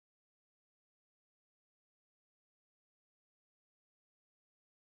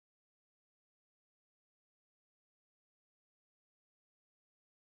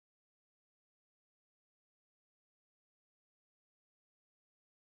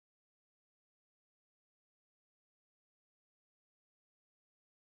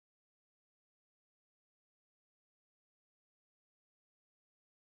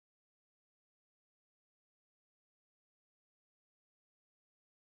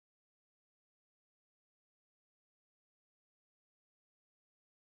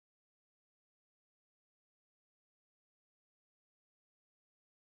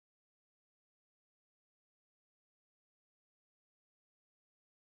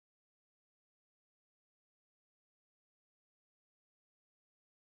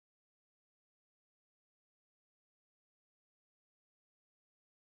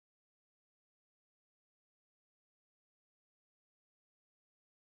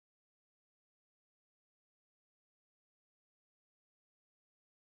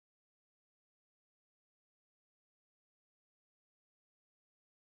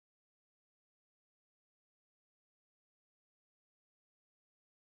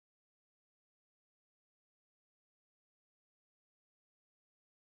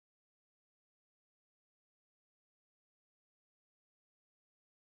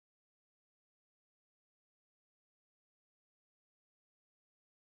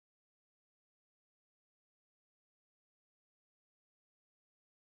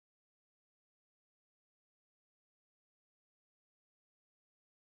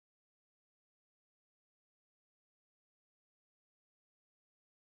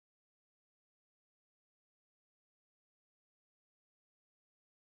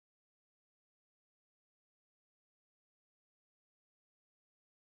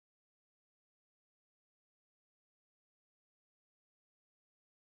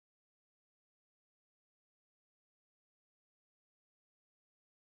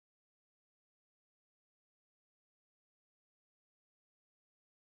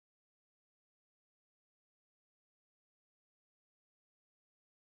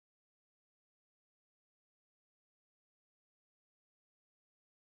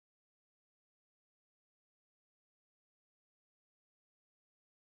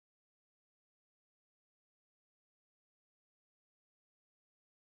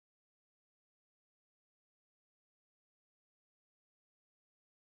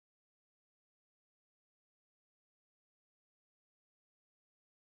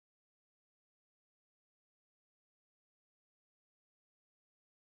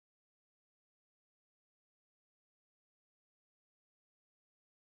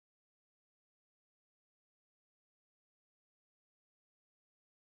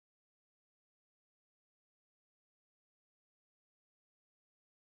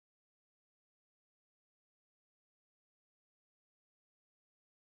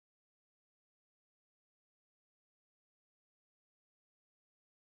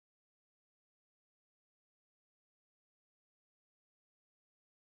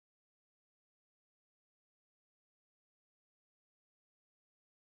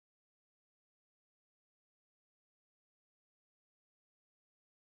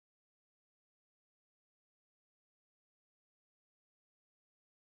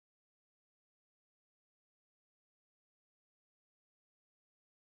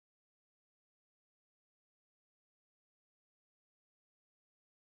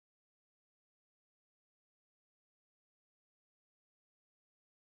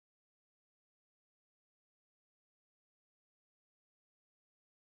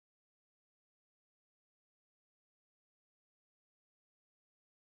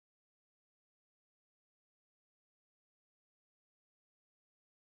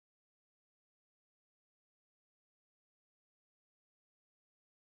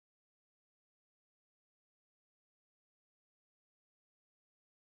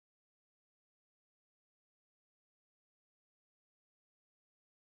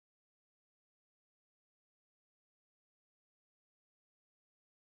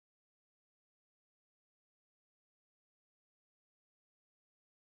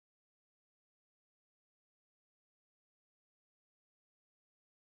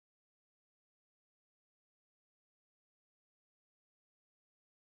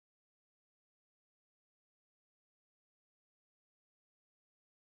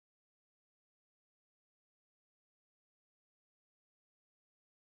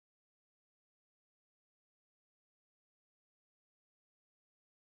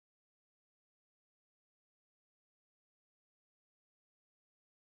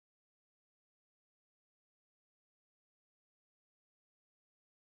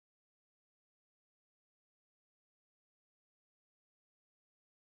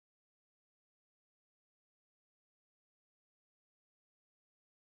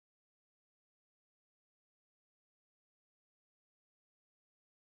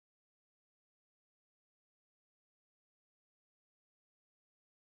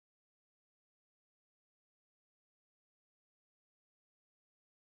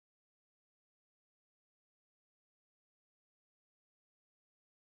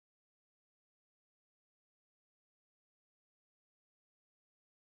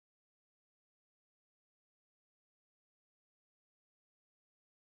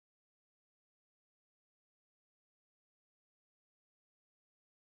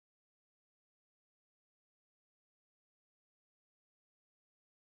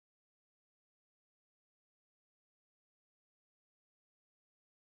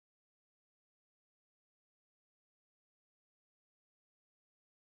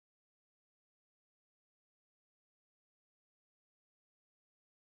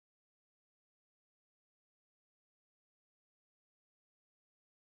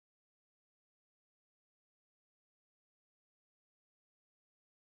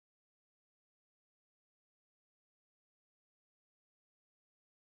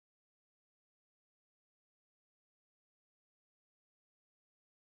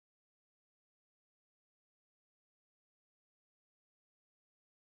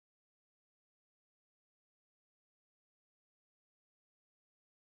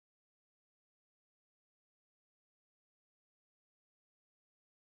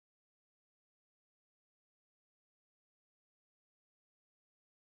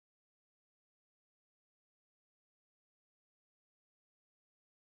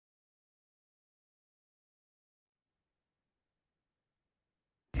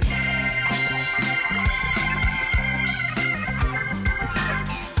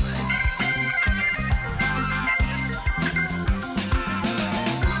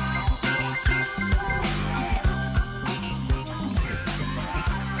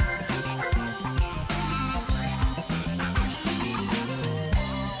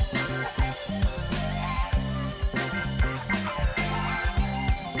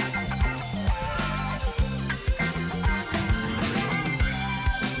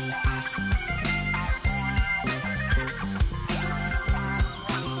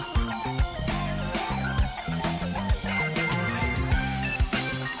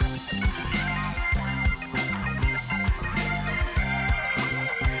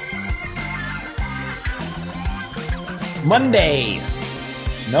Monday.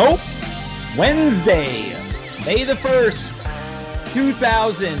 Nope. Wednesday, May the 1st,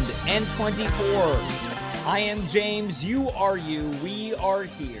 2024. I am James. You are you. We are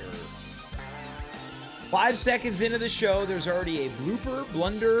here. 5 seconds into the show, there's already a blooper,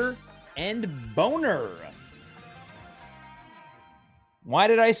 blunder, and boner. Why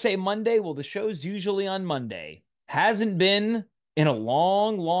did I say Monday? Well, the show's usually on Monday. Hasn't been in a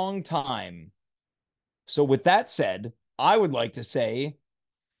long, long time. So with that said, I would like to say,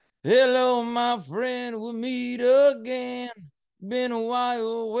 hello, my friend, we'll meet again. Been a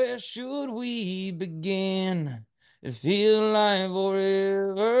while, where should we begin? It feels like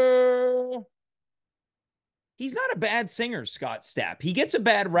forever. He's not a bad singer, Scott Stapp. He gets a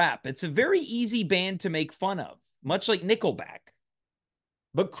bad rap. It's a very easy band to make fun of, much like Nickelback.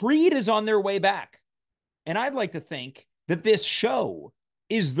 But Creed is on their way back. And I'd like to think that this show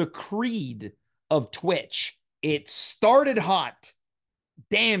is the Creed of Twitch. It started hot.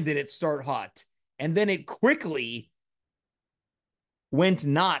 Damn, did it start hot. And then it quickly went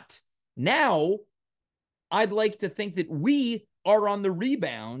not. Now, I'd like to think that we are on the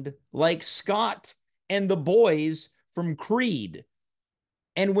rebound like Scott and the boys from Creed.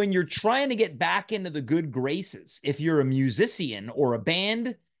 And when you're trying to get back into the good graces, if you're a musician or a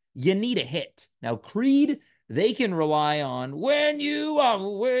band, you need a hit. Now, Creed, they can rely on when you are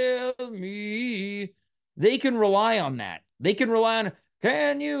with me. They can rely on that. They can rely on,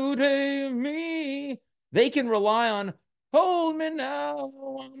 can you take me? They can rely on, hold me now,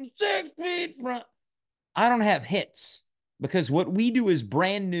 I'm 6 feet from. I don't have hits because what we do is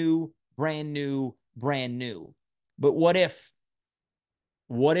brand new, brand new, brand new. But what if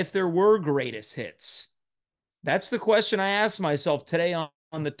there were greatest hits? That's the question I asked myself today on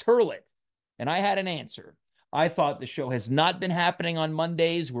the Turlet, and I had an answer. I thought the show has not been happening on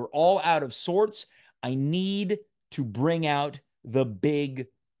Mondays. We're all out of sorts. I need to bring out the big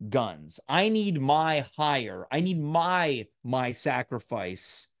guns. I need my hire. I need my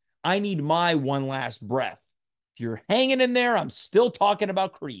sacrifice. I need my one last breath. If you're hanging in there, I'm still talking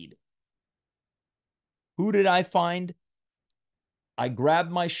about Creed. Who did I find? I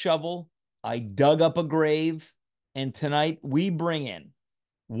grabbed my shovel. I dug up a grave. And tonight we bring in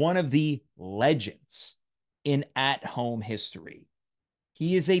one of the legends in at-home history.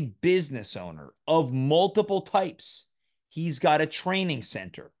 He is a business owner of multiple types. He's got a training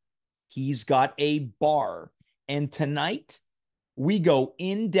center. He's got a bar. And tonight, we go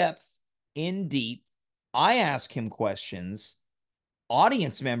in depth, in deep. I ask him questions.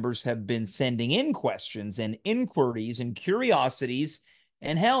 Audience members have been sending in questions and inquiries and curiosities.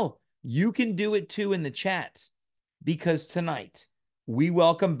 And hell, you can do it too in the chat. Because tonight, we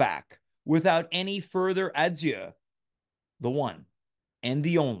welcome back, without any further adieu, the one and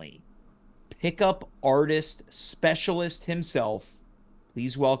the only pickup artist specialist himself.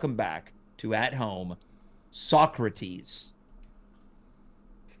 Please welcome back to At Home, Socrates.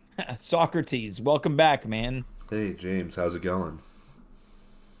 Socrates, welcome back, man. Hey, James, how's it going?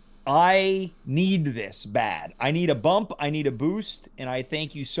 I need this bad. I need a bump. I need a boost. And I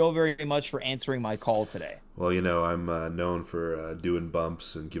thank you so very much for answering my call today. Well, I'm known for doing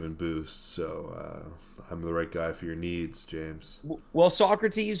bumps and giving boosts, so I'm the right guy for your needs, James. Well,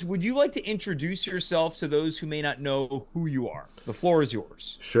 Socrates, would you like to introduce yourself to those who may not know who you are? The floor is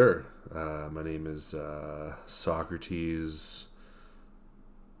yours. Sure. My name is Socrates.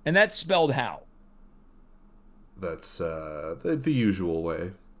 And that's spelled how? That's the usual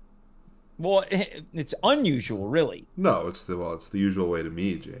way. Well, it's unusual, really. No, it's the usual way to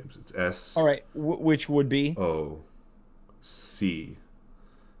me, James. It's S. All right, which would be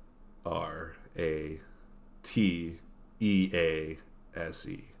OCRATEASE.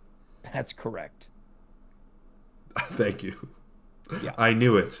 That's correct. Thank you. Yeah, I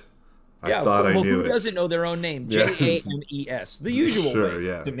knew it. I thought I knew who it. Who doesn't know their own name? Yeah. JAMES, the usual Sure, way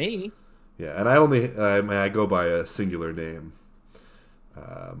yeah. to me. Yeah, and I go by a singular name.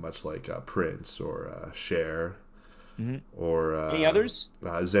 Much like Prince or Cher, or any others?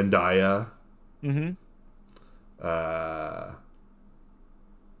 Zendaya, Mm-hmm.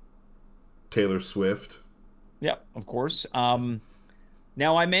 Taylor Swift. Yeah, of course. Now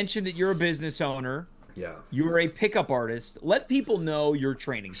I mentioned that you're a business owner. Yeah, You're a pickup artist. Let people know your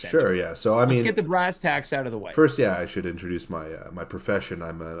training center. Sure. Yeah. So Let's get the brass tacks out of the way. First, yeah, I should introduce my profession.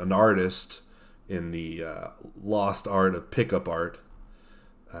 I'm an artist in the lost art of pickup art.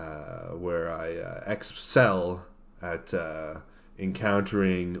 Where I excel at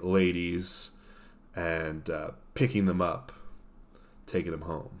encountering ladies and picking them up, taking them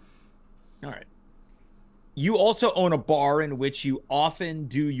home. All right. You also own a bar in which you often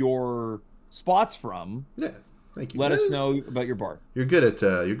do your spots from. Yeah. Thank you. Let us know about your bar. You're good at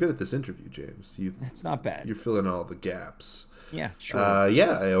this interview, James. That's not bad. You're filling all the gaps. Yeah, sure.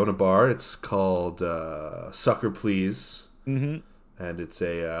 Yeah, I own a bar. It's called Sucker Please, Hmm. and it's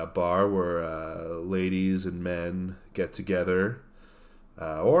a bar where ladies and men get together,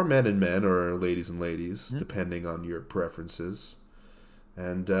 or men and men, or ladies and ladies, depending on your preferences.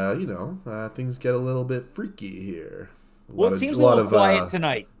 And things get a little bit freaky here. Well, it A seems a lot little of quiet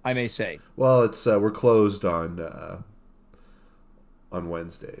tonight, I may say. well, it's we're closed on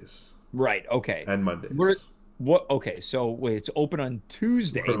Wednesdays Right. Okay. and We're Mondays. what? Okay. So wait, it's open on We're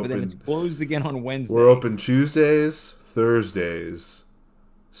Tuesday, but then it's open. closed again on We're Wednesday. open Tuesdays, Thursdays,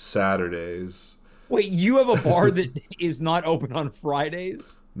 Saturdays. Wait, you have a bar that is not open on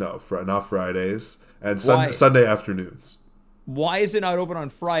Fridays? No, not Fridays and Why? Sunday afternoons. Why is it not open on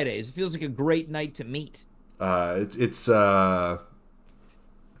Fridays? It feels like a great night to meet. It's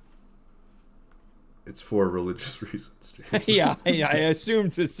it's for religious reasons, James. Yeah, I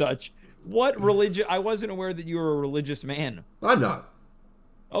assumed as such. What religion? I wasn't aware that you were a religious man. I'm not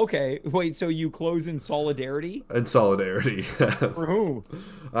Okay, wait, so you close in solidarity? in solidarity For who?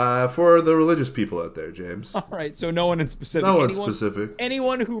 for the religious people out there, James. All right, so no one in specific. No one specific.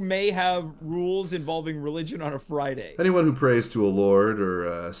 Anyone who may have rules involving religion on a Friday. Anyone who prays to a Lord or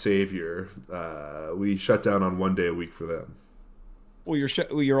a Savior, we shut down on one day a week for them. Well,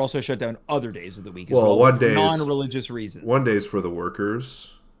 you're also shut down other days of the week as Well, well one for day is non-religious reasons. one day's for the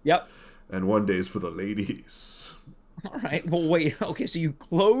workers, Yep. and one day's for the ladies. All right. Well, wait. Okay, so you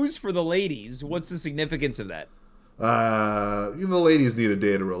close for the ladies. What's the significance of that? The ladies need a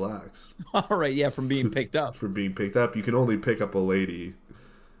day to relax All right, yeah, from being picked up. from being picked up. You can only pick up a lady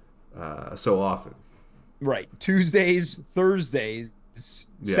so often. Right. Tuesdays, Thursdays,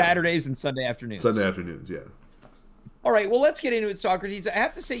 Yeah, Saturdays, and Sunday afternoons. Sunday afternoons. Yeah. All right, well, let's get into it, Socrates. I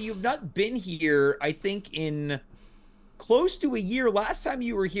have to say, you've not been here, I think, in close to a year. Last time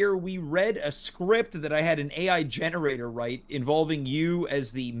you were here, we read a script that I had an AI generator write involving you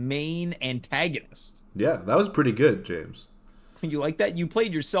as the main antagonist. Yeah, that was pretty good, James. You like that? You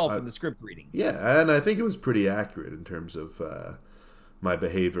played yourself I, in the script reading. yeah, and I think it was pretty accurate in terms of my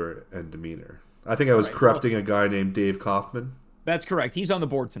behavior and demeanor. I think I All was right, well, corrupting a guy named Dave Kaufman. that's correct. He's on the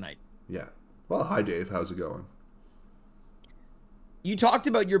board tonight. Yeah. Well, hi, Dave. How's it going? You talked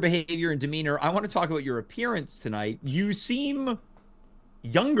about your behavior and demeanor. I want to talk about your appearance tonight. You seem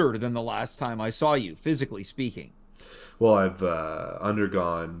younger than the last time I saw you, physically speaking. Well, I've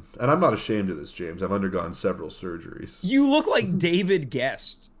undergone, and I'm not ashamed of this, James. I've undergone several surgeries. You look like David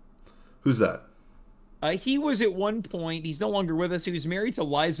Guest. Who's that? He was at one point, he's no longer with us. He was married to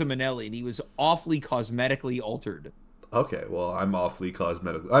Liza Minnelli, and he was awfully cosmetically altered. Okay, well, I'm awfully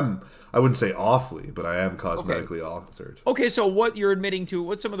cosmetic. I wouldn't say awfully, but I am Okay. cosmetically altered. Okay, so what you're admitting to,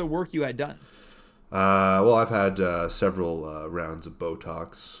 what's some of the work you had done? Well, I've had several rounds of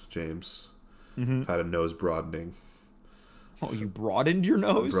Botox, James. Mm-hmm. I've had a nose broadening. Oh, you broadened your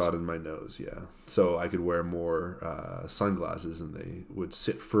nose? Broadened my nose, yeah. So I could wear more sunglasses and they would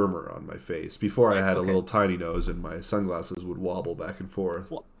sit firmer on my face. Before I Right, had a okay. little tiny nose and my sunglasses would wobble back and forth.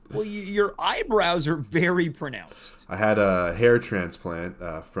 Well, your eyebrows are very pronounced. I had a hair transplant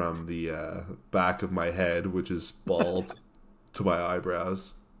from the back of my head, which is bald, to my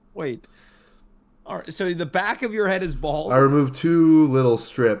eyebrows. Wait. All right, so the back of your head is I bald. removed two little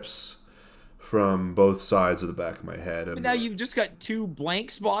strips from both sides of the back of my head, But and now you've just got two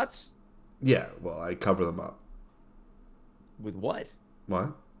blank spots. yeah, well, I cover them up. With what?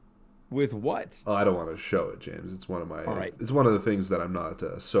 What? With what? Oh, I don't want to show it, James. It's one of my. All right. It's one of the things that I'm not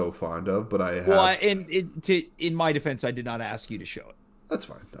so fond of, but I have. Well, in my defense, I did not ask you to show it. That's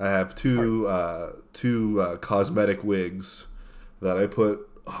fine. I have All two cosmetic wigs that I put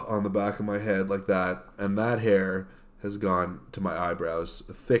on the back of my head like that, and that hair has gone to my eyebrows,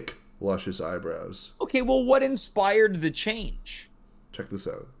 thick, luscious eyebrows. Okay, well, what inspired the change? Check this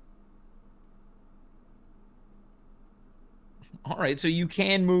out. All right, so you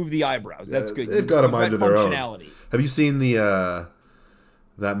can move the eyebrows. That's good. They've got a You've mind of their own. functionality. Have you seen the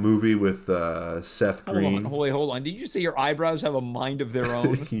that movie with Seth Hold on, Green? hold on. Did you say your eyebrows have a mind of their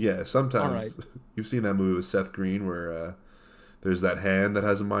own? Yeah, sometimes. All right. You've seen that movie with Seth Green where there's that hand that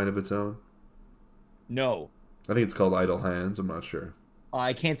has a mind of its own. No, I think it's called Idle Hands. I'm not sure.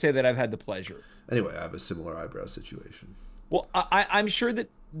 I can't say that I've had the pleasure. Anyway, I have a similar eyebrow situation. Well, I'm sure that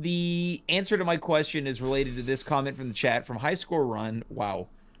the answer to my question is related to this comment from the chat from High Score Run. Wow.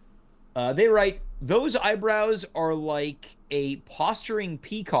 They write, those eyebrows are like a posturing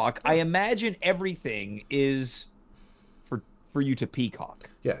peacock. I imagine everything is for you to peacock.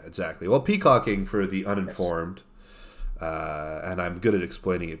 Yeah, exactly. Well, peacocking for the Yes. uninformed And I'm good at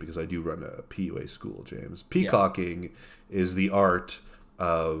explaining it because I do run a PUA school, James. Yeah. Peacocking is the art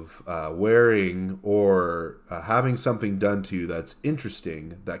of wearing or having something done to you that's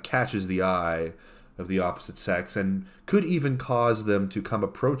interesting, that catches the eye of the opposite sex, and could even cause them to come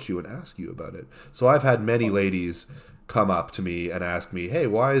approach you and ask you about it. So I've had many ladies come up to me and ask me, "Hey,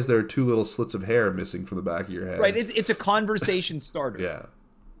 why is there two little slits of hair missing from the back of your Right. head?" It's a conversation starter. Yeah,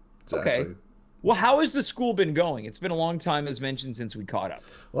 Okay. exactly. Well, how has the school been going? It's been a long time, as mentioned, since we caught up.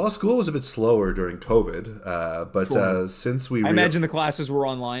 Well, school was a bit slower during COVID, but Sure. since we I imagine the classes were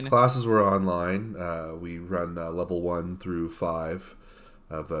online. classes were online, we run level 1 through 5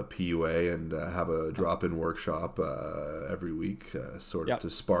 of PUA and have a drop-in workshop every week, sort of Yep. to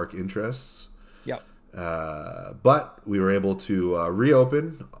spark interests. Yep. But we were able to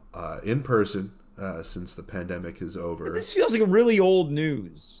reopen in person since the pandemic is over. This feels like a really old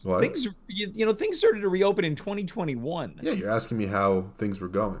news. What? Things started to reopen in 2021. Yeah, you're asking me how things were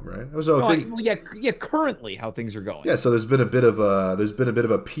going, right? So No, think, well, yeah, yeah. Currently, how things are going. yeah. So there's been a bit of a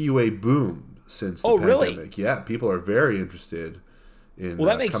PUA boom since the Oh, really? pandemic. Yeah, people are very interested in Well,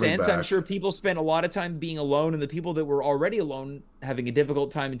 that makes coming sense. I'm back. sure people spent a lot of time being alone, and the people that were already alone having a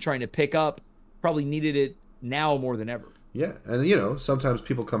difficult time and trying to pick up probably needed it now more than ever. Yeah, and you know, sometimes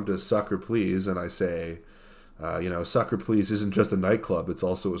people come to Sucker Please, and I say, Sucker Please isn't just a nightclub; it's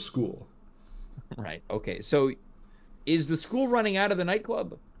also a school. Right. Okay. So, is the school running out of the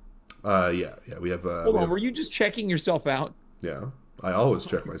nightclub? Yeah, we have, Hold on. Were you just checking yourself out? yeah. I always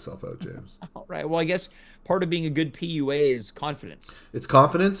check myself out, James. All right. Well, I guess part of being a good PUA is confidence. It's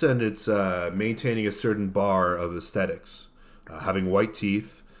confidence and it's maintaining a certain bar of aesthetics. Having white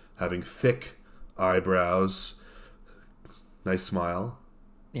teeth, having thick eyebrows, nice smile.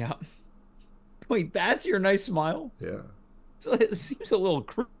 Yeah. Wait, that's your nice smile? Yeah. So it seems a little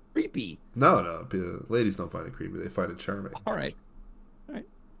creepy. No, ladies don't find it creepy. They find it charming. All right. All right.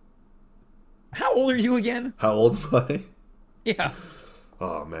 How old are you again? How old am I? Yeah.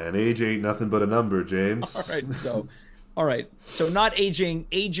 Oh man, age ain't nothing but a number, All James. right. So, all right. So not aging,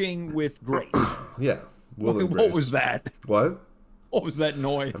 aging with grace. Yeah, will and What was grace. that? What? What was that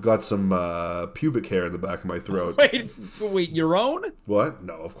noise? I've got some pubic hair in the back of my throat. Wait, your own? What?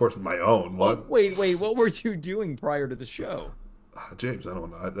 No, of course my own. Oh, What? wait. What were you doing prior to the show? James, I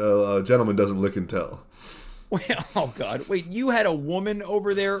don't know. A gentleman doesn't lick and tell. Wait, oh God. Wait, you had a woman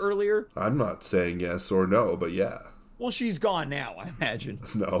over there earlier? I'm not saying yes or no, but yeah. Well, she's gone now, I imagine.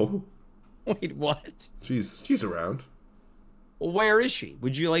 No. Wait, what? She's around. Where is she?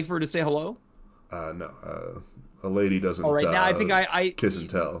 Would you like for her to say hello? No. A lady doesn't All right, now I think kiss and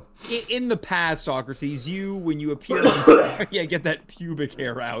tell. in the past, Socrates, when you appear, yeah, get that pubic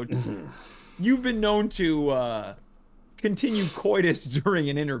hair out. You've been known to continue coitus during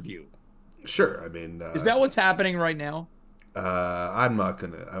an interview. Sure. I mean, Is that what's happening right now? I'm not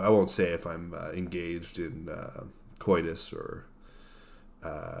gonna. I won't say if I'm engaged in coitus or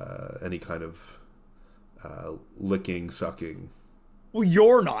any kind of licking, sucking. Well,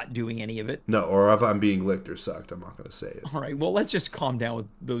 you're not doing any of it. No, or if I'm being licked or sucked, I'm not gonna say it. All right. Well, let's just calm down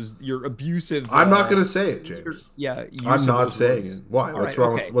with your abusive. I'm not gonna say it, James. Yeah, I'm use of not those saying words. it. Why? All What's right,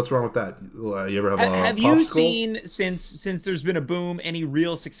 wrong okay. with What's wrong with that? You ever have a Have you popsicle? seen since there's been a boom any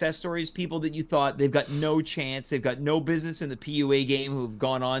real success stories? People that you thought they've got no chance, they've got no business in the PUA game, who've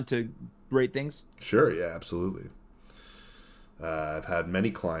gone on to great things. Sure. Yeah. Absolutely. I've had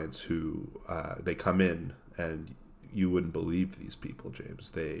many clients who they come in and you wouldn't believe these people,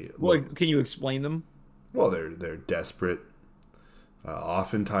 James. They Well, look can you explain them? well. They're desperate.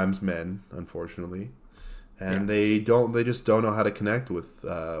 Oftentimes men, unfortunately, and Yeah. they just don't know how to connect with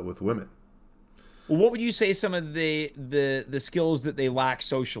women. Well, what would you say some of the skills that they lack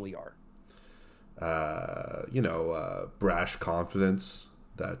socially are? Brash confidence,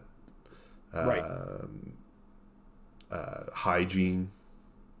 that Right. hygiene.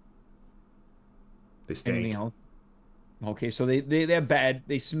 They Anything stink. else? Okay, so they have bad.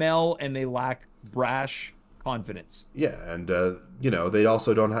 They smell and they lack brash confidence. Yeah, and they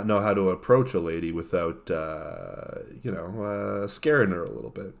also don't know how to approach a lady without scaring her a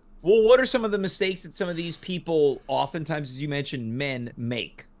little bit. Well, what are some of the mistakes that some of these people, oftentimes, as you mentioned, men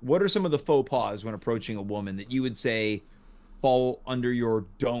make? What are some of the faux pas when approaching a woman that you would say fall under your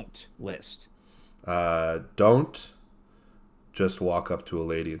don't list? Don't just walk up to a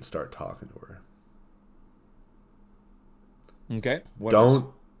lady and start talking to her. Okay. What else?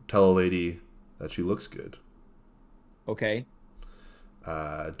 Don't tell a lady that she looks good. Okay.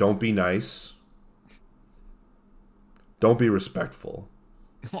 Don't be nice. Don't be respectful.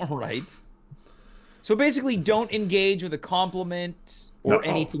 All right. So basically, don't engage with a compliment or No,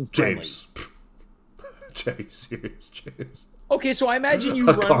 anything friendly. James. Are you serious, James? Okay, so I imagine you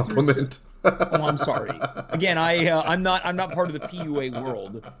A run through. compliment. Oh, I'm sorry. Again, I'm not part of the PUA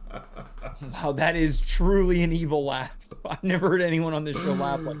world. Wow, that is truly an evil laugh. I've never heard anyone on this show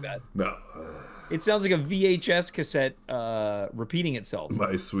laugh like that. No, It sounds like a VHS cassette repeating itself.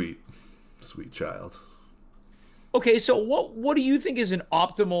 my sweet, sweet child. Okay, so what do you think is an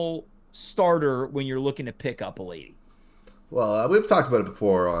optimal starter when you're looking to pick up a lady? Well, we've talked about it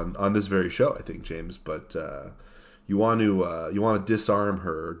before on this very show, I think, James. But you want to disarm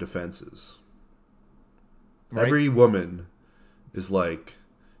her defenses. Right? Every woman is like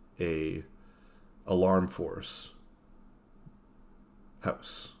a alarm force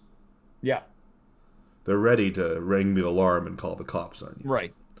house. Yeah. They're ready to ring the alarm and call the cops on you.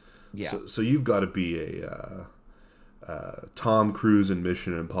 Right. Yeah. So you've got to be a Tom Cruise in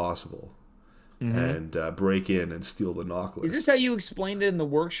Mission Impossible Hmm. and break in and steal the Is this necklace. how you explained it in the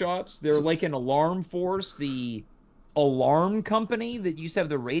workshops? They're like an alarm force, the alarm company that used to have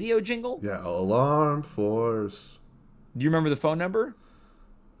the radio jingle. Yeah, alarm force. Do you remember the phone number?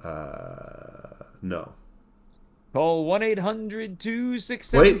 No. Call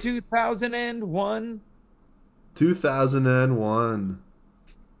 1-800-267 Wait, 2001. 2001.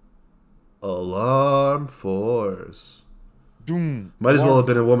 Alarm force. Doom. Might as well Alarm have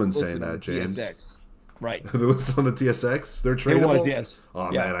been a woman was saying listed on that, the James. TSX. Right. They listed on the TSX. They're It was, tradable. yes.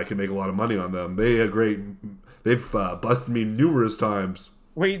 Oh Yeah. man, I can make a lot of money on them. They are great. They've busted me numerous times.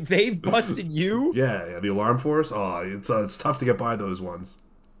 Wait, they've busted you? Yeah, the alarm force. Oh, it's tough to get by those ones.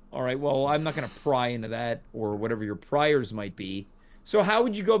 All right, well, I'm not going to pry into that or whatever your priors might be. So, how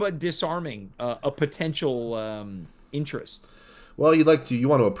would you go about disarming a potential interest? Well, you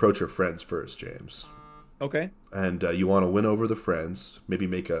want to approach your friends first, James, Okay. and you want to win over the friends. Maybe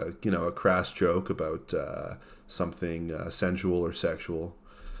make a crass joke about something sensual or sexual.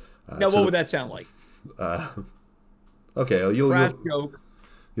 Now, To what would that sound like? Okay, you'll Crass you'll joke.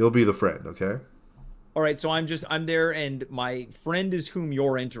 you'll be the friend. Okay. All right, so I'm there, and my friend is whom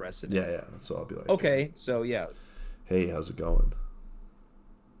you're interested in. Yeah. So I'll be like, Okay, so yeah. hey, how's it going?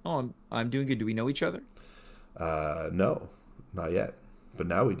 Oh, I'm doing good. Do we know each other? No, not yet, but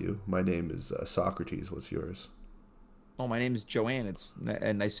now we do. My name is Socrates. What's yours? Oh, my name is Joanne. It's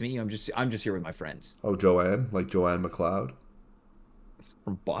nice to meet you. I'm just here with my friends Oh, Joanne, like Joanne McLeod.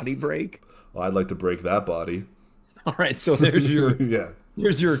 from Body Break. Oh, I'd like to break that body. All right, so there's your Yeah,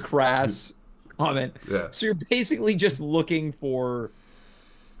 here's your crass comment. yeah. So you're basically just looking for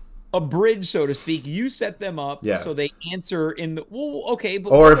a bridge, so to speak. You set them up Yeah. so they answer in the well, okay,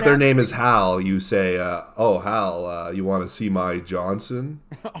 but Or what if would their happen? name is Hal, you say, "Oh, Hal, you want to see my Johnson?"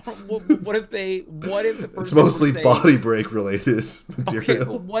 What if the It's person were mostly to say, body break related okay, but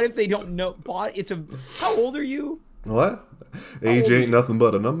material. what if they don't know? It's a how old are you? What? How Age old are ain't you? nothing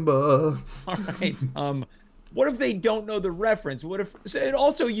but a number. All right. What if they don't know the reference? What if so, and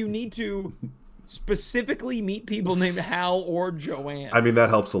also you need to specifically meet people named Hal or Joanne? I mean, that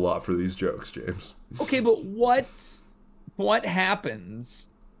helps a lot for these jokes, James. Okay, but what happens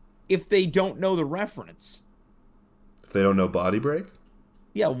if they don't know the reference? If they don't know body break,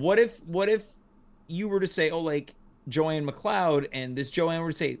 Yeah, what if you were to say, oh, like Joanne McLeod, and this Joanne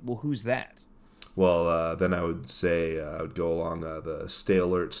were to say, well, who's that? well, then I would say I would go along the stay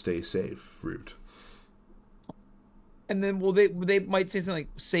alert, stay safe route. And then well, they might say something like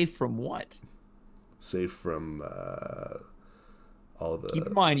safe from what? Safe from all Keep in the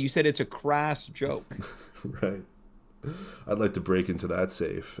mind, you said it's a crass joke. right. I'd like to break into that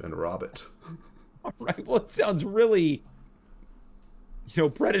safe and rob it. All right. Well, it sounds really,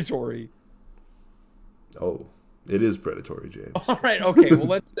 predatory. Oh, it is predatory, James. All right. Okay. Well,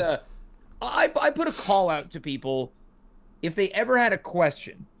 let's. I put a call out to people if they ever had a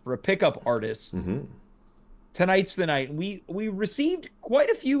question for a pickup artist. Hmm. Tonight's the night. We received quite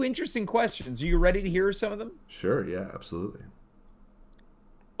a few interesting questions. Are you ready to hear some of them? Sure, yeah, absolutely.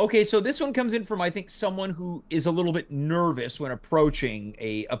 Okay, so this one comes in from I think someone who is a little bit nervous when approaching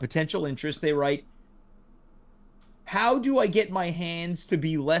a potential interest. They write, "How do I get my hands to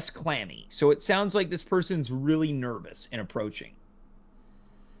be less clammy?" So it sounds like this person's really nervous in approaching.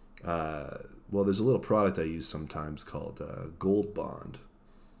 Well, there's a little product I use sometimes called Gold Bond.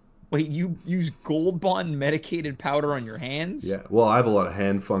 Wait, you use Gold Bond medicated powder on your hands? Yeah, well, I have a lot of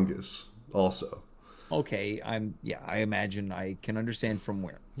hand fungus also. Okay, I imagine I can understand from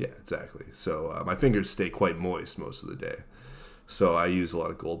where. Yeah, exactly. So my fingers stay quite moist most of the day. So I use a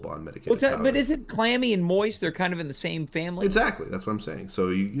lot of Gold Bond medicated But powder. isn't clammy and moist? They're kind of in the same family. Exactly, that's what I'm saying. So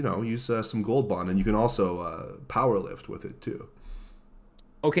use some Gold Bond, and you can also power lift with it too.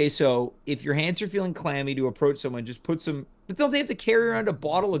 Okay, so if your hands are feeling clammy to approach someone, just put some. But don't they have to carry around a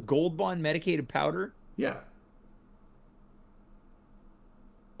bottle of Gold Bond medicated powder? Yeah.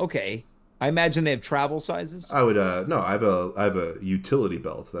 Okay. I imagine they have travel sizes. I would no, I have a utility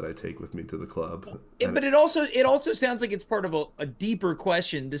belt that I take with me to the club. And But it also sounds like it's part of a deeper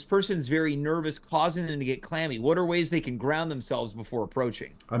question. This person's very nervous, causing them to get clammy. What are ways they can ground themselves before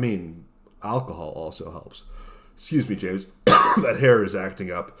approaching? I mean, alcohol also helps. Excuse me, James. That hair is acting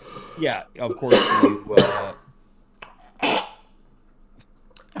up. Yeah, of course your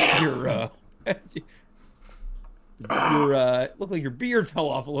your look like your beard fell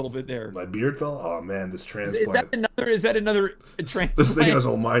off a little bit there. My beard fell. Oh man, this Is that transplant. another This thing transplant? has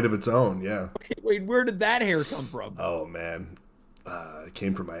a mind of its own. Yeah. Wait, where did that hair come from? Oh man, it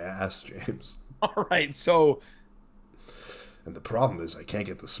came from my ass, James. All right, so And the problem is I can't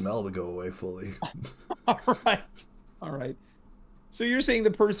get the smell to go away fully. all right, all right. So you're saying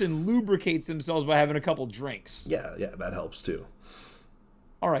the person lubricates themselves by having a couple drinks. Yeah, yeah, that helps too.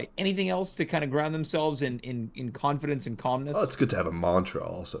 All right. Anything else to kind of ground themselves in confidence and Oh, calmness? it's good to have a mantra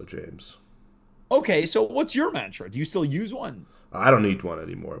also, James. Okay, so what's your mantra? Do you still use one? I don't need one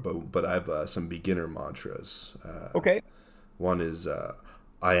anymore, but I have some beginner mantras. Okay. One is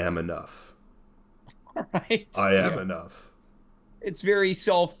I am enough. All right. I am Yeah. enough. It's very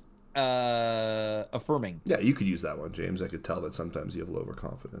self affirming. Yeah, you could use that one, James. I could tell that sometimes you have low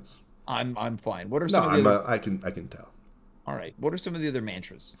confidence. I'm fine. What are No, some of the other I can tell. All right. What are some of the other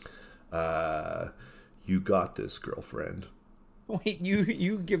mantras? Uh, you got this, girlfriend. Wait,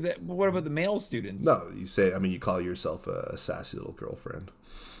 you give that what about the male students? No, you say. I mean, you call yourself a sassy little girlfriend.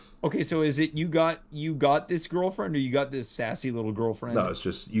 Okay, so is it you got this girlfriend or you got this sassy little No, girlfriend? it's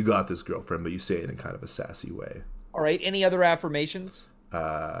just you got this girlfriend, but you say it in kind of a sassy way. All right. Any other affirmations?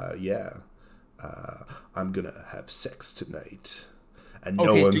 Yeah. Uh, I'm gonna have sex tonight, and no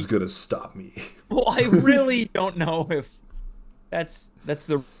Okay, so one's gonna stop me. well, I really don't know if that's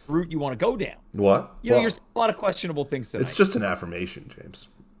the route you want to go down. What? You're Well, saying a lot of questionable things it's tonight. just an affirmation, James.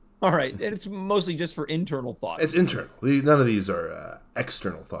 All right, and it's mostly just for internal It's thoughts. internal. None of these are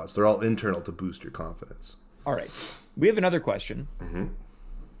external thoughts. They're all internal to boost your confidence. All right, we have another question.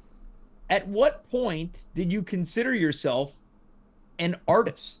 At what point did you consider yourself an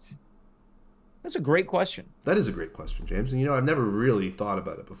artist? That's a great question. That is a great question, James. And I've never really thought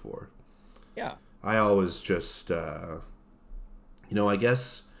about it before. Yeah. I always just, I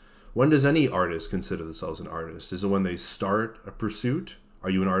guess, when does any artist consider themselves an artist? Is it when they start a pursuit? Are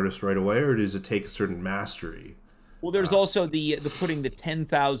you an artist right away, or does it take a certain mastery? Well, there's also the putting the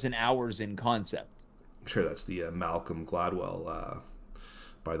 10,000 hours in concept. I'm sure that's the Malcolm Gladwell.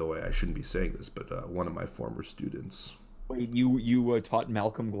 By the way, I shouldn't be saying this, but one of my former students. Wait, you taught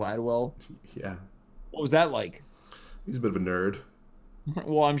Malcolm Gladwell? Yeah, What was that like? he's a bit of a nerd.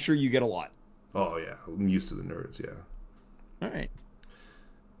 Well, I'm sure you get a lot. Oh yeah, I'm used to the nerds. Yeah. All right.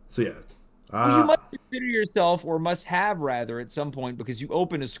 So yeah, Well, you must consider yourself, or must have rather, at some point, because you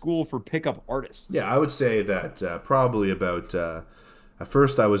open a school for pickup artists. yeah, I would say that probably about. At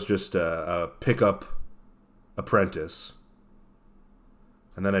first, I was just a pickup apprentice,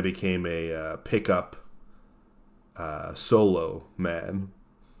 and then I became a pickup solo man,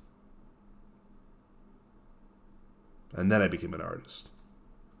 and then I became an artist.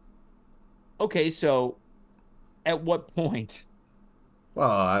 Okay, so at what point?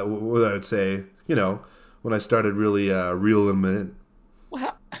 Well, what I would say, when I started really reeling them in.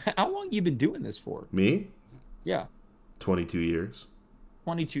 Well, how long you been doing this for? Me, Yeah, 22 years.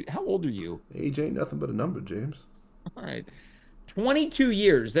 22. How old are you? Age ain't nothing but a number, James. All right. 22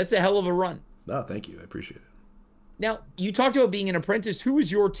 years. That's a hell of a run. No, thank you. I appreciate it. Now, you talked about being an apprentice. Who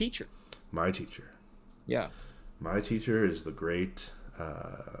was your teacher? My teacher. Yeah. My teacher is the great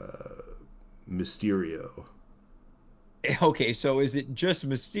Mysterio. Okay, so is it just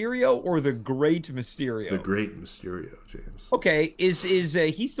Mysterio or the Great The Mysterio? great Mysterio, James. Okay, is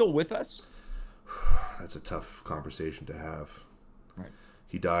he still with us? That's a tough conversation to have. All right.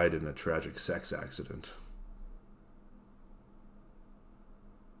 He died in a tragic sex accident.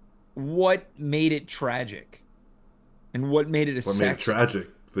 What made it tragic? And what made it a What made it sex? tragic?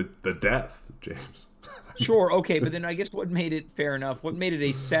 The death, James. Sure, okay, but then I guess what made it fair enough? What made it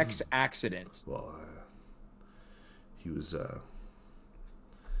a sex accident? Well, he was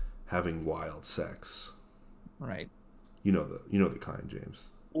having wild sex. Right. You know the kind, James.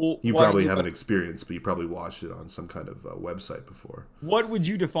 Well, You probably haven't experienced, but you probably watched it on some kind of website before. what would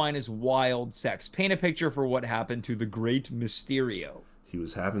you define as wild sex? Paint a picture for what happened to the Great Mysterio. He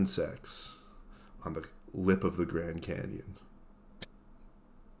was having sex on the lip of the Grand Canyon.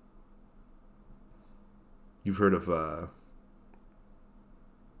 You've heard of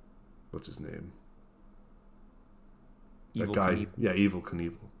what's his name? That Evil guy. Knievel. Yeah, Evil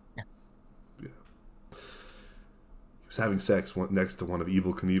Knievel. Yeah. was having sex next to one of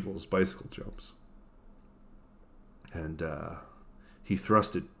Evel Knievel's bicycle jumps. And he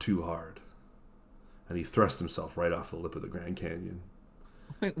thrusted too hard. And he thrust himself right off the lip of the Grand Canyon.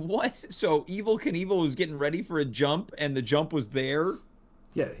 Wait, what? So Evil Knievel was getting ready for a jump, and the jump was there?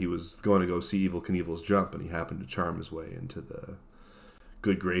 Yeah, he was going to go see Evel Knievel's jump, and he happened to charm his way into the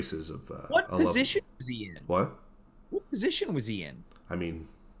good graces of What a love. position was he in? What? What position was he in? I mean,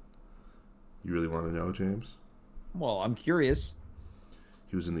 you really want to know, James? Well, I'm curious.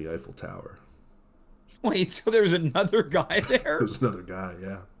 He was in the Eiffel Tower. Wait, so there was another guy there? There's another guy,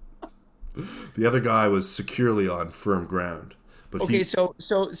 yeah. The other guy was securely on firm ground. But Okay,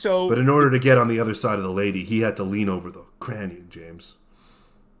 but in order to get on the other side of the lady, he had to lean over the canyon, James.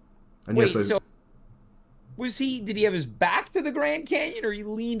 And wait, yes, so did he have his back to the Grand Canyon, or he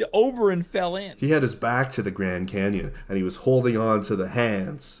leaned over and fell in? he had his back to the Grand Canyon, and he was holding on to the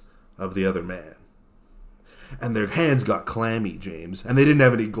hands of the other man. And their hands got clammy, James, and they didn't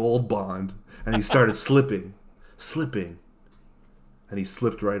have any gold bond. And he started slipping, and he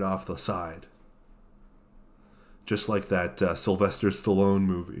slipped right off the side. Just like that Sylvester Stallone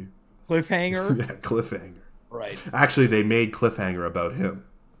movie. Cliffhanger? Yeah, Cliffhanger. Right. Actually, they made Cliffhanger about him.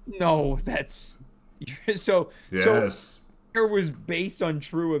 No, that's so. Yes. So it was based on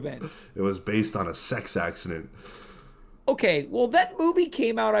true events. It was based on a sex accident. Okay, well, that movie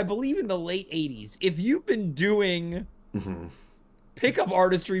came out, I believe, in the late 80s. If you've been doing pickup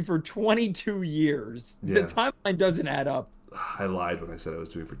artistry for 22 years, the Yeah. timeline doesn't add up. I lied when I said I was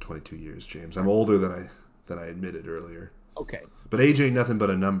doing it for 22 years, James. I'm older than I admitted earlier. Okay. But age ain't nothing but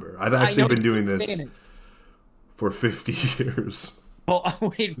a number. I've I actually know been you doing keep this saying it. for 50 years. Well,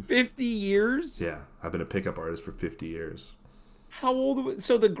 wait, 50 years? Yeah, I've been a pickup artist for 50 years. How old was,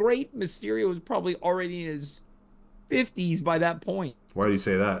 so the great Mysterio was probably already in his 50s by that point. Why do you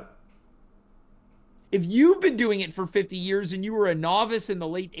say that? If you've been doing it for 50 years and you were a novice in the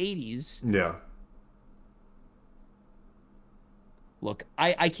late 80s, Yeah. look,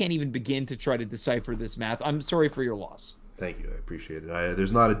 I can't even begin to try to decipher this math. I'm sorry for your loss. Thank you. I appreciate it.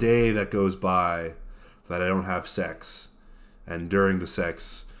 There's not a day that goes by that I don't have sex. And during the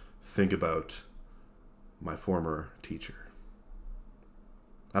sex, think about my former teacher.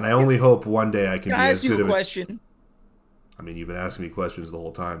 And I only hope one day I can Can be I as ask you good a of question? I mean, you've been asking me questions the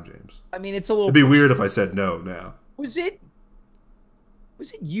whole time, James. I mean, it's a little. It'd be weird if I said no now. Was it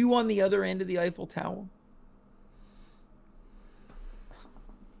you on the other end of the Eiffel Tower?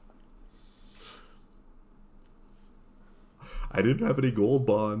 I didn't have any gold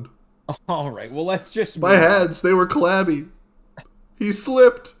bond. All right. Well, let's just. My hands, they were clammy. He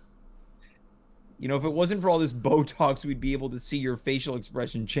slipped. You know, if it wasn't for all this Botox, we'd be able to see your facial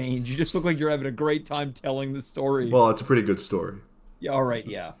expression change. You just look like you're having a great time telling the story. Well, it's a pretty good story. Yeah. All right.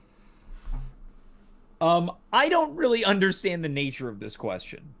 Yeah. I don't really understand the nature of this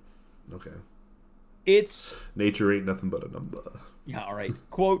question. Okay. It's Nature ain't nothing but a number. yeah. All right.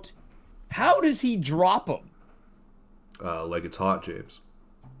 Quote: how does he drop him? Like it's hot, James.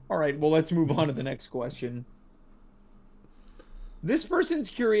 All right. Well, let's move on to the next question. This person's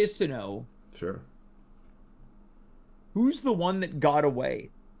curious to know Sure. who's the one that got away.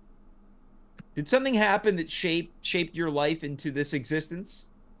 Did something happen that shaped your life into this existence?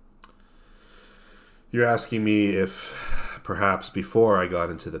 You're asking me if perhaps before I got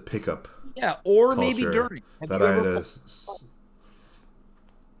into the pickup Yeah, or culture maybe during. Have that you I had ever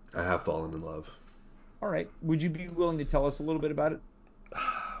I have fallen in love. All right. Would you be willing to tell us a little bit about it?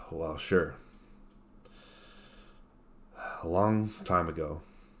 Well, sure. A long time ago,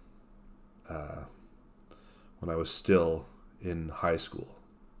 when I was still in high school,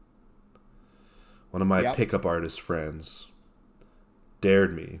 one of my Yep. pickup artist friends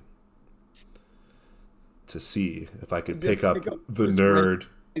dared me to see if I could You had pick a up pickup the artist friend nerd. in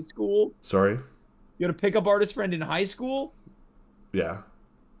high school? Sorry? You had a pickup artist friend in high school? Yeah.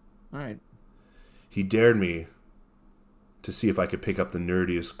 All right. He dared me to see if I could pick up the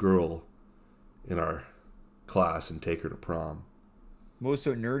nerdiest girl in our class and take her to prom. What was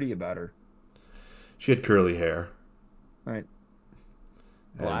so nerdy about her? She had curly hair. All right.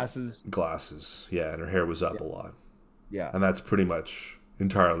 and Glasses. Glasses, yeah, and her hair was up a lot. Yeah. And that's pretty much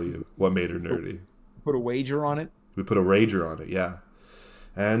entirely what made her nerdy. Put a wager on it? We put a rager on it, yeah.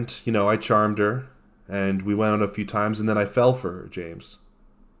 And, I charmed her, and we went on a few times, and then I fell for her, James.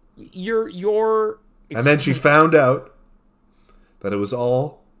 Your And then she found out that it was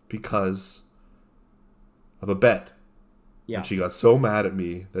all because of a bet. Yeah. And she got so mad at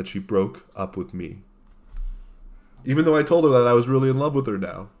me that she broke up with me. Even though I told her that I was really in love with her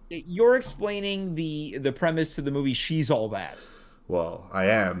now. You're explaining the premise to the movie She's All That. Well, I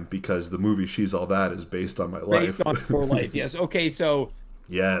am because the movie She's All That is based on my Based life. on your life. Yes. Okay, so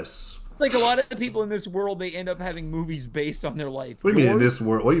Yes. like a lot of the people in this world, they end up having movies based on their life. What do you mean in Yours, this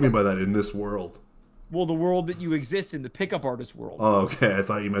world? What do you mean by that in this world? well, the world that you exist in, the pickup artist world. Oh, okay. I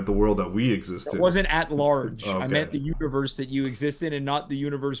thought you meant the world that we exist It in. wasn't at large. Oh, I okay. meant the universe that you exist in and not the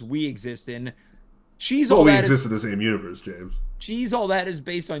universe we exist in. She's Well, all we that is exist in the same universe, James. She's all that is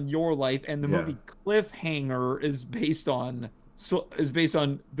based on your life, and the Yeah. movie Cliffhanger is based on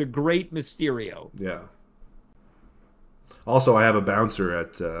the Great Mysterio. Yeah. Also, I have a bouncer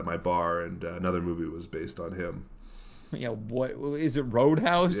at my bar, and another movie was based on him. Yeah, what is it? Yeah,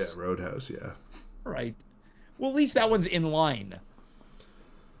 Roadhouse, Roadhouse. Yeah. right? Well, at least that one's in line.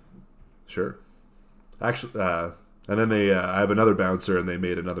 Sure. Actually, and then they, I have another bouncer, and they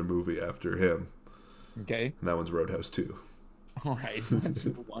made another movie after him, Okay, and that one's Roadhouse 2. all right. Let's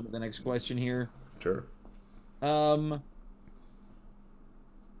move on to the next question here. Sure. Um,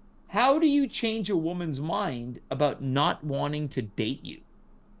 how do you change a woman's mind about not wanting to date you?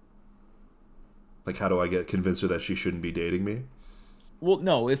 Like, how do I get convince her that she shouldn't be dating me? Well,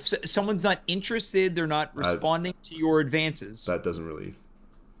 no, if someone's not interested, they're not I, responding to your advances. that doesn't really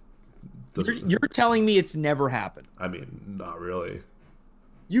You're, doesn't. you're telling me it's never happened. I mean, not really.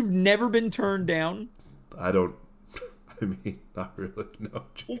 You've never been turned down? I don't. I mean, not really. No.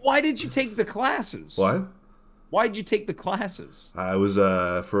 Well, why did you take the classes? What? Why did you take the classes? I was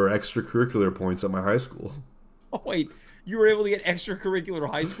for extracurricular points at my high school. Oh, wait, you were able to get extracurricular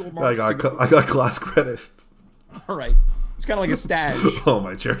high school I marks got to go? I got class credit. All right. It's kind of like a stage. Oh,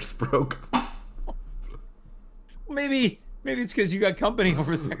 my chair's broke. Maybe it's because you got company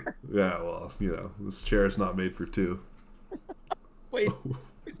over there. Yeah, well, this chair is not made for two. Wait,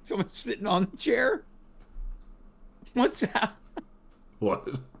 is someone sitting on the chair? What's that? What?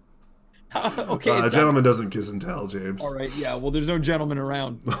 Okay, A it's gentleman doesn't kiss and tell, James. all right. Yeah, well, there's no gentleman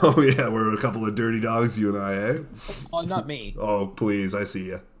around. Oh yeah, we're a couple of dirty dogs, you and I, eh? Not me. Oh please, I see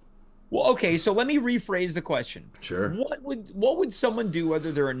you. Well, okay, so let me rephrase the question. Sure. What would someone do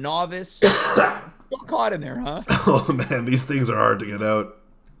whether they're a novice? Got caught in there, huh? Oh man, these things are hard to get out.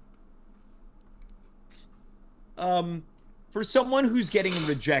 For someone who's getting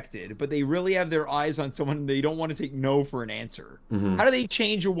rejected, but they really have their eyes on someone and they don't want to take no for an answer. How do they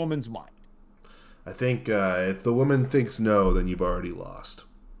change a woman's mind? I think if the woman thinks no, then you've already lost.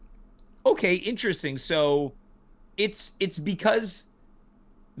 Okay, interesting. So it's because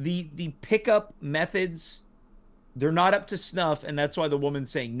the pickup methods, they're not up to snuff, and that's why the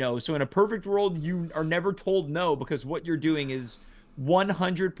woman's saying no. So in a perfect world, you are never told no because what you're doing is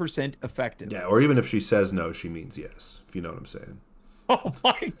 100% effective. Yeah, or even if she says no, she means yes. If you know what I'm saying. Oh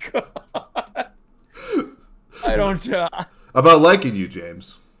my god. I don't About liking you,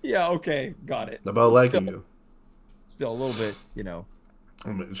 James. yeah, okay, got it. About liking you. Still a little bit, I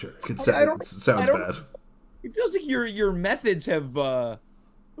mean, sure. It I don't- sounds I don't- bad. It feels like your methods have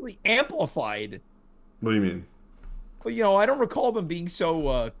really amplified. What do you mean? But I don't recall them being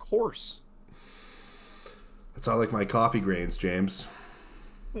so coarse. It's not like my coffee grains, James.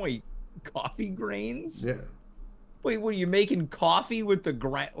 Wait, coffee grains? Yeah. Wait, what are you making coffee with the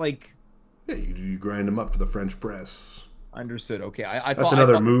like? Yeah, you grind them up for the French press. Understood. Okay, I That's thought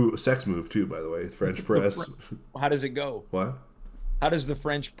another sex move too, by the way. French press. How does it go? What? How does the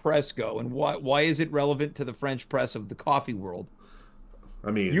French press go, and why is it relevant to the French press of the coffee world?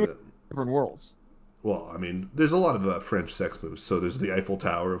 I mean, Different worlds. well, I mean, there's a lot of French sex moves. So there's the Eiffel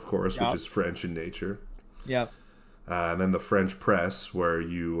Tower, of course, Yeah. which is French in nature, Yeah. and then the French press, where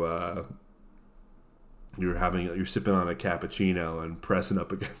you're sipping on a cappuccino and pressing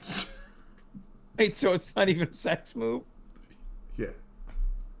up against. Wait, so it's not even a sex move? Yeah.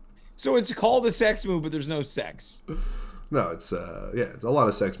 So it's called a sex move, but there's no sex. No, it's it's a lot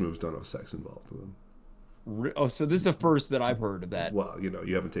of sex moves don't have sex involved in them. Oh, so this is the first that I've heard of that. Well,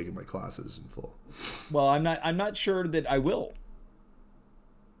 you haven't taken my classes in full. Well, I'm not sure that I will.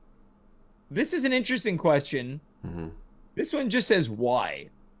 This is an interesting question. Mm-hmm. This one just says why.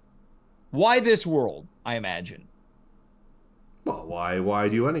 Why this world, I imagine. Well, why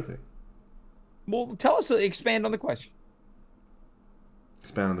do anything? Well, tell us, expand on the question.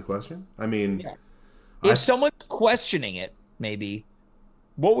 Expand on the question. I mean, Yeah. If someone's questioning it, maybe,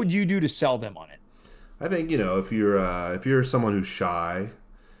 what would you do to sell them on it? I think if you're someone who's shy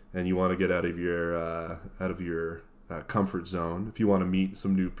and you want to get out of your comfort zone, if you want to meet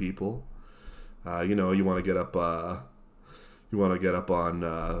some new people, you want to get up on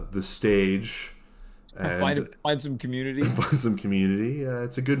the stage and Find some community. find some community.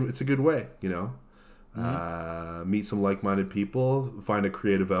 It's a good way, Mm-hmm. meet some like-minded people, find a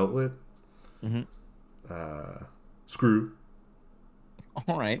creative outlet. Mm-hmm. Screw.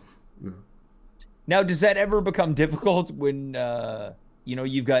 All right. Yeah. Now, does that ever become difficult when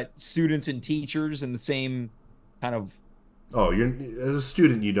you've got students and teachers in the same kind of Oh, you're as a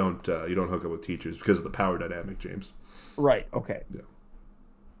student, you don't hook up with teachers because of the power dynamic, James. right? Okay. Yeah.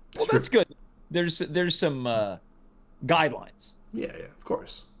 Well, that's Strict. good. There's some guidelines. Yeah, yeah, of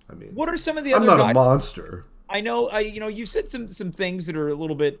course. I mean, What are some of the I'm other not a guidelines? monster. I know, you said some things that are a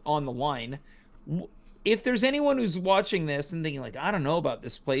little bit on the line. If there's anyone who's watching this and thinking like, I don't know about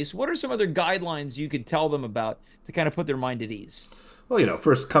this place, what are some other guidelines you could tell them about to kind of put their mind at ease? Well,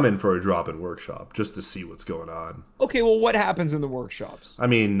 first come in for a drop-in workshop just to see what's going on. Okay, well, what happens in the workshops? I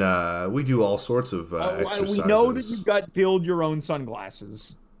mean, we do all sorts of We know that exercises. you've got build your own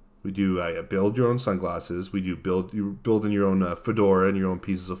sunglasses. We do build your own sunglasses. We do build in your own fedora and your own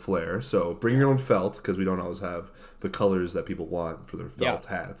pieces of flair. So bring your own felt because we don't always have the colors that people want for their Yeah. felt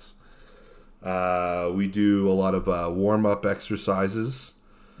hats. We do a lot of warm up exercises.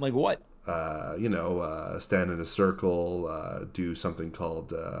 Like what? Stand in a circle, do something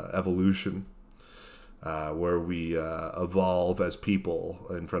called evolution, where we evolve as people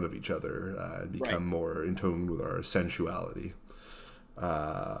in front of each other and Right. become more in tune with our sensuality.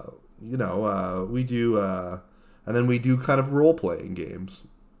 We do, and then we do kind of role playing games.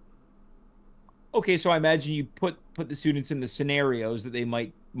 Okay, so I imagine you put the students in the scenarios that they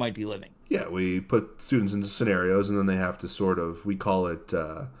might be living. Yeah, we put students into scenarios, and then they have to sort of, we call it,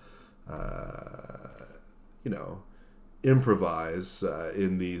 you know, improvise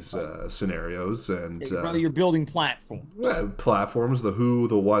in these Right. scenarios and Rather, you're building platforms. platforms, the who,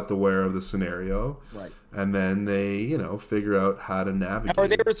 the what, the where of the scenario, Right. and then they, figure out how to Now, are they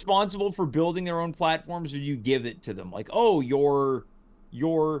navigate. responsible for building their own platforms, or do you give it to them? Like, oh, you're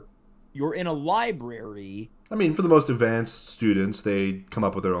you're in a library. I mean, for the most advanced students, they come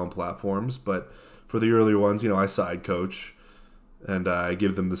up with their own platforms, but for the earlier ones, I side coach and I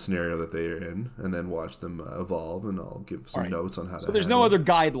give them the scenario that they are in, and then watch them evolve, and I'll give All some right. notes on how So to there's no handle it.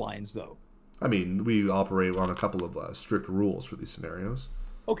 other guidelines, though. I mean, we operate on a couple of strict rules for these scenarios.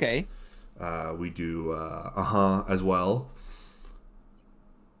 Okay. We do as well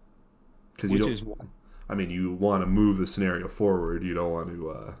because you Which don't. is I mean, you want to move the scenario forward. You don't want to.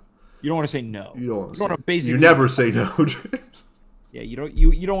 you don't want to say no. You don't want You to don't say. want to You basically. never say no, James. Yeah. You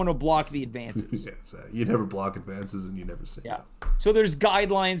don't want to block the advances. Yes, you never block advances, and you never say Yeah. no. So there's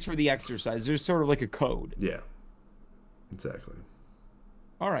guidelines for the exercise. There's sort of like a code. Yeah, exactly.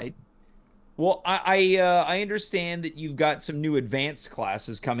 All right. Well, I understand that you've got some new advanced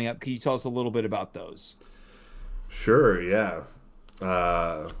classes coming up. Can you tell us a little bit about those? Sure. Yeah.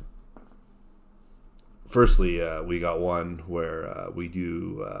 Uh, Firstly, we got one where we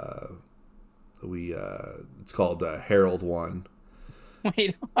do we it's called Herald One,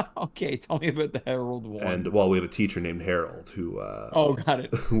 Wait. Okay. Tell me about the Herald and one. well, we have a teacher named Harold who Oh, got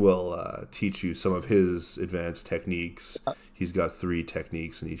it. will teach you some of his advanced techniques. He's got three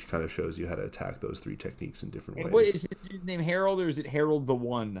techniques, and he kind of shows you how to attack those three techniques in different And what ways. is his name? Harold, or is it Harold the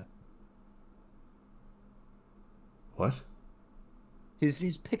One? What?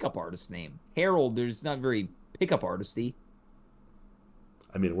 His pickup artist name. Harold. There's not very pickup artisty.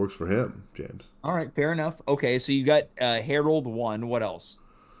 I mean, it works for him, James. All right, fair enough. Okay, so you got Harold One. What else?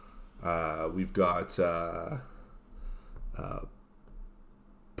 We've got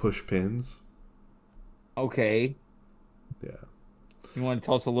push pins. Okay, Yeah, you want to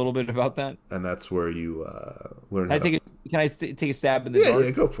tell us a little bit about that? and that's where you learn Can I how to. take a Can I take a stab in the Yeah, yeah,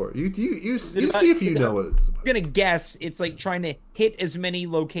 dark? go for it. You Is it see if you is it know what it's I'm about. gonna guess it's like trying to hit as many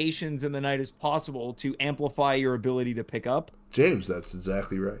locations in the night as possible to amplify your ability to pick up. James, that's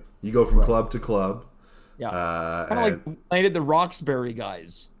exactly right. You go from Right. club to club, Yeah, kind of and like Night at the Roxbury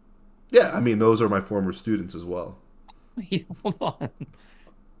guys. yeah, I mean those are my former students as well. Wait, hold on.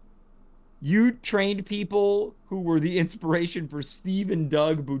 You trained people who were the inspiration for Steve and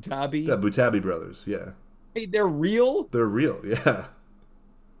Doug Yeah, Butabi. Butabi brothers. Yeah, Hey, they're real? they're real. Yeah,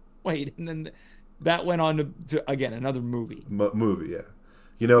 Wait, and then that went on to again another movie. movie.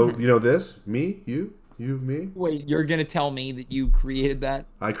 Yeah, this me, you, me. Wait, you're gonna tell me that you created that?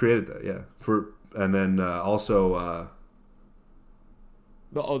 I created that. Yeah, and then also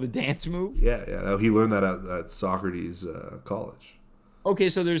The dance move? yeah. He learned that at Socrates College. Okay,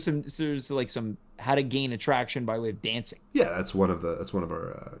 so there's like some how to gain attraction by way of dancing. Yeah, that's one of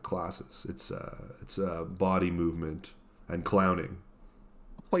our classes. It's body movement and clowning.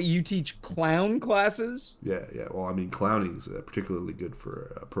 Wait, you teach clown classes? Yeah, yeah. Well, I mean, clowning is particularly good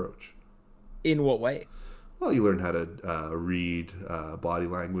for approach. In what way? Well, you learn how to read body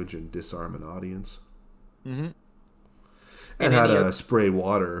language and disarm an audience, Mm-hmm. and And how any to other? spray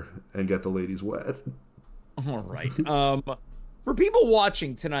water and get the ladies wet. All right. For people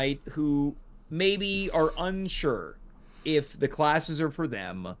watching tonight who maybe are unsure if the classes are for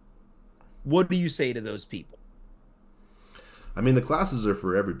them, what do you say to those people? I mean, the classes are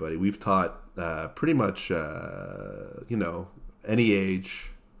for everybody. We've taught pretty much, any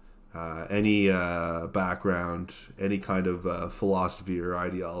age, any background, any kind of philosophy or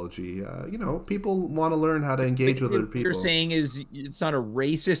ideology. People want to learn how to engage with What other you're people. saying is it's not a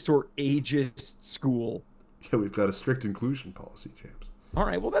racist or ageist school. Yeah, we've got a strict inclusion policy, James. All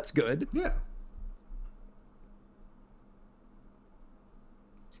right, well, that's good. Yeah.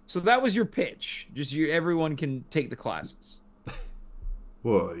 So that was your pitch. Just everyone can take the classes.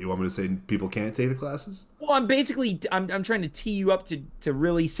 Well, you want me to say people can't take the classes? Well, I'm trying to tee you up to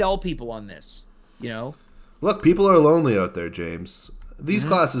really sell people on this, you know? Look, people are lonely out there, James. These Hmm.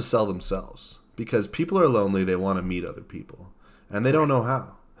 classes sell themselves because people are lonely. They want to meet other people, and they don't Right. know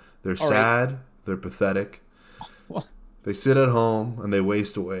how. They're All right. sad. They're pathetic. Well, They sit at home and they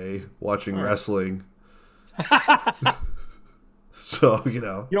waste away watching all right. wrestling. So, You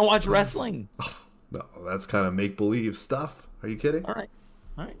don't watch wrestling? no, that's kind of make believe stuff. Are you kidding? All right.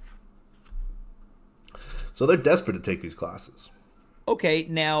 All right. So they're desperate to take these classes. Okay,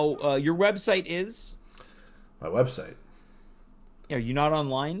 now your website is, My website. are you not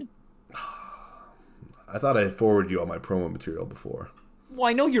online? I thought I forwarded you all my promo material before. Well,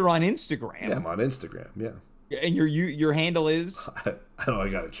 I know you're on Yeah, I'm Instagram. on Instagram. Yeah. And your handle is, I know I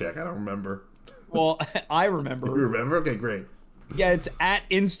got to check. I don't remember. well, I You remember. remember? Okay, great. Yeah, it's at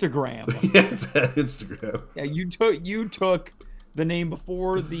Instagram. Yeah, it's at Instagram. Yeah, you took the name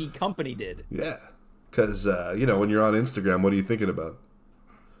before the company did. Yeah. Because, when you're on Instagram, what are you thinking about?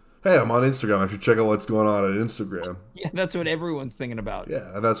 Hey, I'm on Instagram. I should check out what's going on Instagram. Yeah, that's what everyone's thinking about.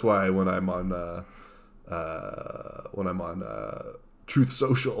 Yeah, and that's why when I'm on Truth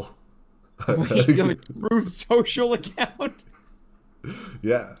Social, You have a Truth Social account?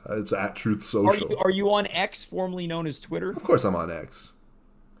 yeah, it's at Truth Are you Social. are you on X, formerly known as Twitter? Of course, I'm on X.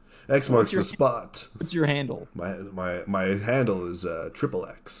 X What's marks your the spot. what's your handle? My handle is triple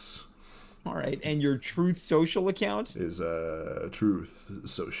X All right, and your Truth Social account? is Truth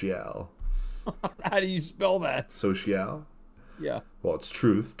Social. How do you spell that? Social. Yeah. Well, it's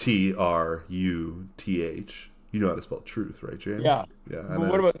Truth. Truth. You know how to spell truth, right, James? Yeah. Yeah. But And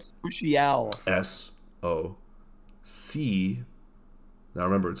what then about social? SOC. Now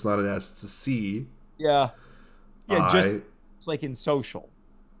remember, it's not an S, it's a C. Yeah. Yeah, just I. it's like in social.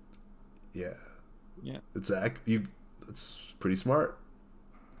 Yeah. Yeah. It's pretty smart.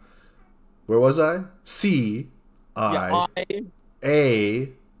 Where was I? C Yeah, I I. A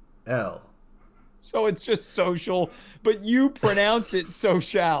L. So it's just social, but you pronounce it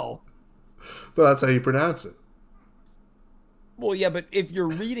social. But that's how you pronounce it. Well, yeah, but if you're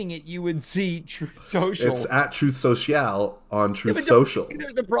reading it, you would see Truth Social. It's at Truth Social on Yeah, Truth but don't you Social. think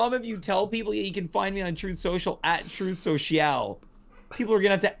there's a problem if you tell people, yeah, you can find me on Truth Social at Truth Social. People are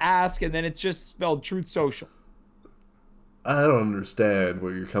gonna have to ask, and then it's just spelled Truth Social. I don't understand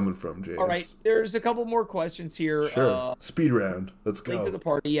where you're coming from, All right, James. there's a couple more questions here. Sure. Speed round. Let's Late to go. the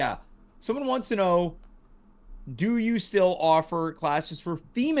party, yeah. Someone wants to know, do you still offer classes for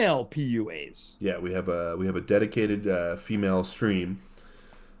female PUAs? Yeah, we have a dedicated female stream.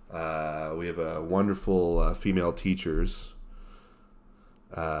 We have wonderful female teachers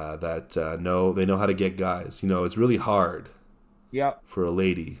that know how to get guys. It's really hard Yeah. for a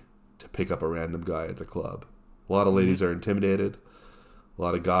lady to pick up a random guy at the club. A lot of ladies are intimidated. A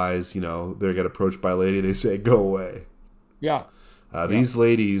lot of guys, they get approached by a lady, they say, "Go away." Yeah. These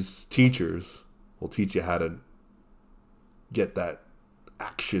ladies, teachers, will teach you how to get that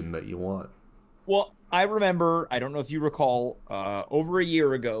action that you want. Well, I remember, I don't know if you recall, over a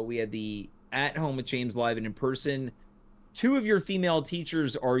year ago, we had the At Home with James live and in person. Two of your female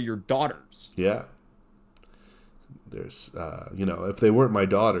teachers are your daughters. Yeah. There's, if they weren't my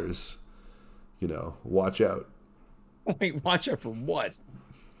daughters, watch out Wait, watch out for what?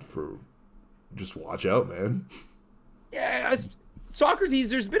 for, just watch out, man. Yeah, Socrates,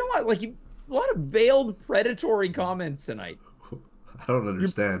 there's been a lot of veiled predatory comments tonight. I don't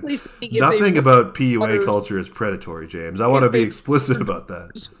understand. Please think Nothing about PUA daughters- culture is predatory, James. I want to if be they- explicit about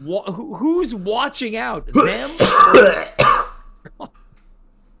that. Who's watching out? Them?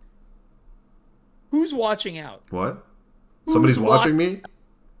 Who's watching out? What? Who's Somebody's watching me?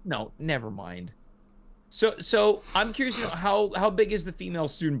 No, never mind. So I'm curious to know how big is the female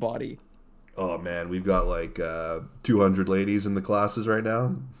student body? Oh, man. We've got like 200 ladies in the classes right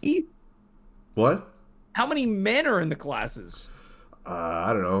now. What? How many men are in the classes?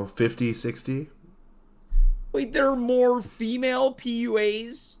 I don't know, 50, 60? Wait, there are more female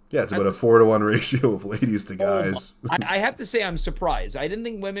PUAs Yeah, it's at about a the. 4-to-1 ratio of ladies to Oh my. guys. I have to say, I'm surprised. I didn't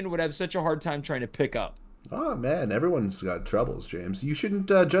think women would have such a hard time trying to pick up. Oh man, everyone's got troubles, James. You shouldn't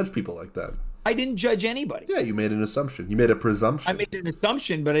judge people like that. I didn't judge anybody. Yeah, you made an assumption. You made a I presumption. made an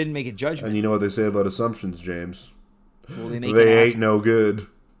assumption, but I didn't make a And judgment. you know what they say about assumptions, James? Well, they make an They ass. ain't no good.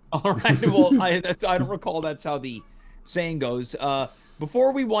 All right. Well, I don't recall that's how the saying goes.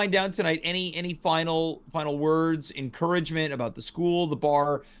 Before we wind down tonight, any final words, encouragement about the school, the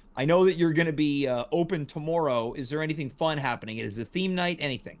bar? I know that you're going to be open tomorrow. Is there anything fun happening? Is it a theme night?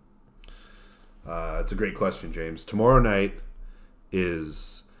 Anything? It's a great question, James. Tomorrow night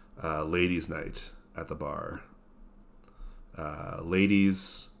is ladies' night at the bar.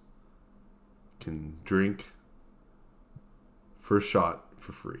 Ladies can drink first shot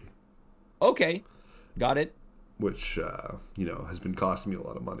for free, Okay, got it. which has been costing me a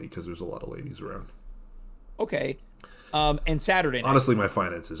lot of money because there's a lot of ladies around. Okay, and Saturday night. Honestly, my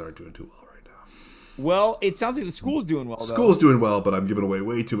finances aren't doing too well right now. Well, it sounds like the school's doing well though. School's doing well, but I'm giving away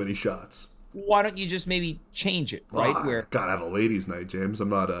way too many shots. Why don't you just maybe change it, right? Where Gotta have a ladies' night, James. I'm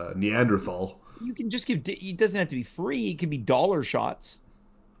not a Neanderthal. you can just give. It doesn't have to be free. It could be dollar shots.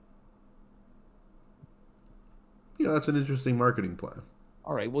 That's an interesting marketing plan.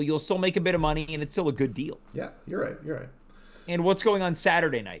 All right. Well, you'll still make a bit of money, and it's still a good deal. Yeah, you're right. You're right. And what's going on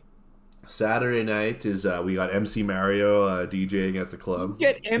Saturday night? Saturday night is we got MC Mario DJing at the You club.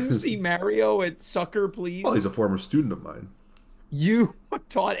 get MC Mario at Sucker, please. Well, he's a former student of mine. You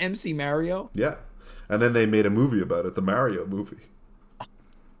taught MC Mario? Yeah, and then they made a movie about it, the Mario movie.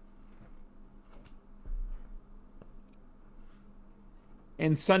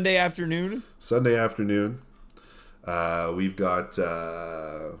 And Sunday afternoon? Sunday afternoon, we've got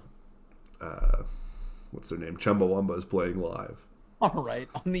what's their name? Chumbawamba is playing live. All right.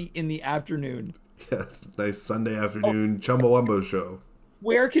 In the afternoon. Yeah, nice Sunday Oh, afternoon Chumbawamba show.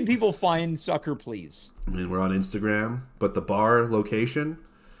 where can people find Sucker, please? I mean, we're on Instagram, but the bar location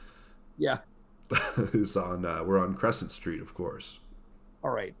Yeah. is on. We're on Crescent Street, of course.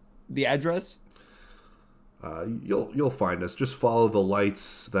 All right. The address? You'll find us. Just follow the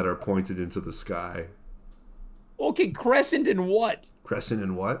lights that are pointed into the sky. Okay, Crescent and what? Crescent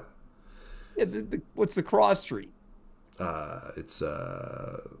and what? Yeah, what's the cross street? It's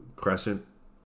Crescent